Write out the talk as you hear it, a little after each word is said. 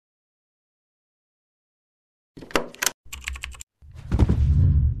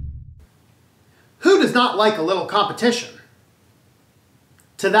does not like a little competition?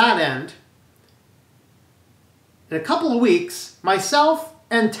 To that end, in a couple of weeks, myself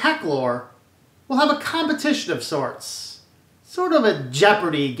and Techlore will have a competition of sorts. Sort of a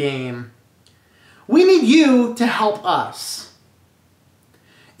Jeopardy game. We need you to help us.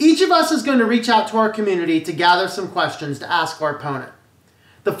 Each of us is going to reach out to our community to gather some questions to ask our opponent.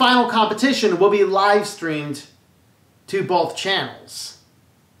 The final competition will be live streamed to both channels.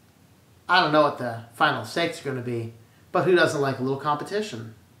 I don't know what the final stakes are going to be, but who doesn't like a little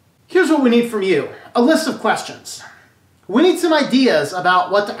competition? Here's what we need from you. A list of questions. We need some ideas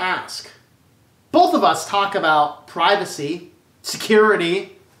about what to ask. Both of us talk about privacy,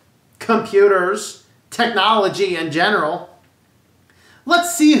 security, computers, technology in general.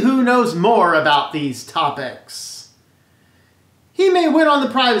 Let's see who knows more about these topics. He may win on the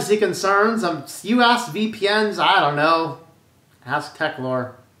privacy concerns. You ask VPNs, I don't know. Ask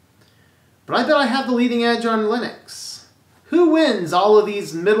Techlore. But I bet I have the leading edge on Linux. Who wins all of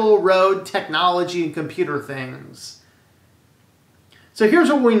these middle road technology and computer things? So here's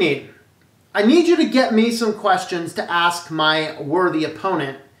what we need. I need you to get me some questions to ask my worthy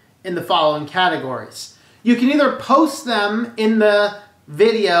opponent in the following categories. You can either post them in the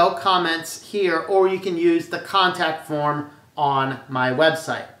video comments here, or you can use the contact form on my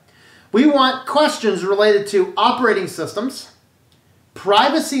website. We want questions related to operating systems,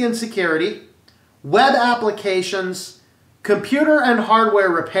 privacy and security, web applications, computer and hardware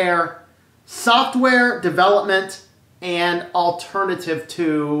repair, software development, and alternative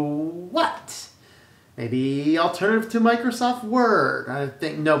to what? Maybe alternative to Microsoft Word. I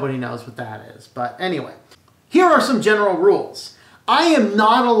think nobody knows what that is. But anyway, here are some general rules. I am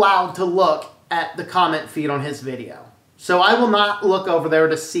not allowed to look at the comment feed on his video. So I will not look over there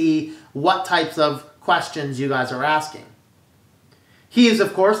to see what types of questions you guys are asking. He is,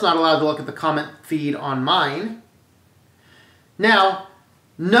 of course, not allowed to look at the comment feed on mine. Now,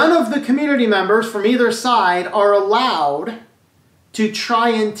 none of the community members from either side are allowed to try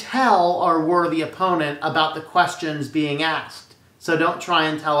and tell our worthy opponent about the questions being asked. So don't try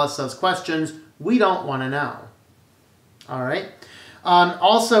and tell us those questions. We don't want to know. All right?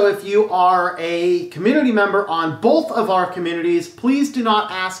 Also, if you are a community member on both of our communities, please do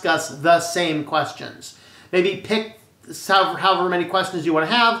not ask us the same questions. Maybe pick however many questions you want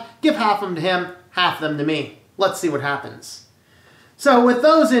to have, give half of them to him, half of them to me. Let's see what happens. So with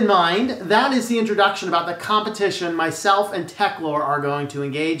those in mind, that is the introduction about the competition myself and Techlore are going to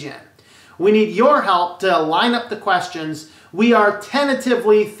engage in. We need your help to line up the questions. We are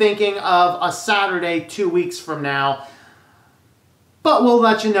tentatively thinking of a Saturday 2 weeks from now, but we'll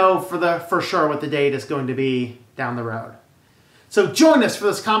let you know for sure what the date is going to be down the road. So join us for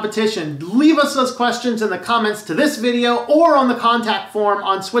this competition. Leave us those questions in the comments to this video or on the contact form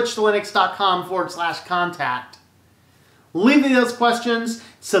on switchtolinux.com/contact. Leave me those questions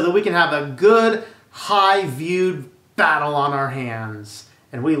so that we can have a good, high-viewed battle on our hands.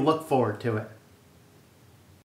 And we look forward to it.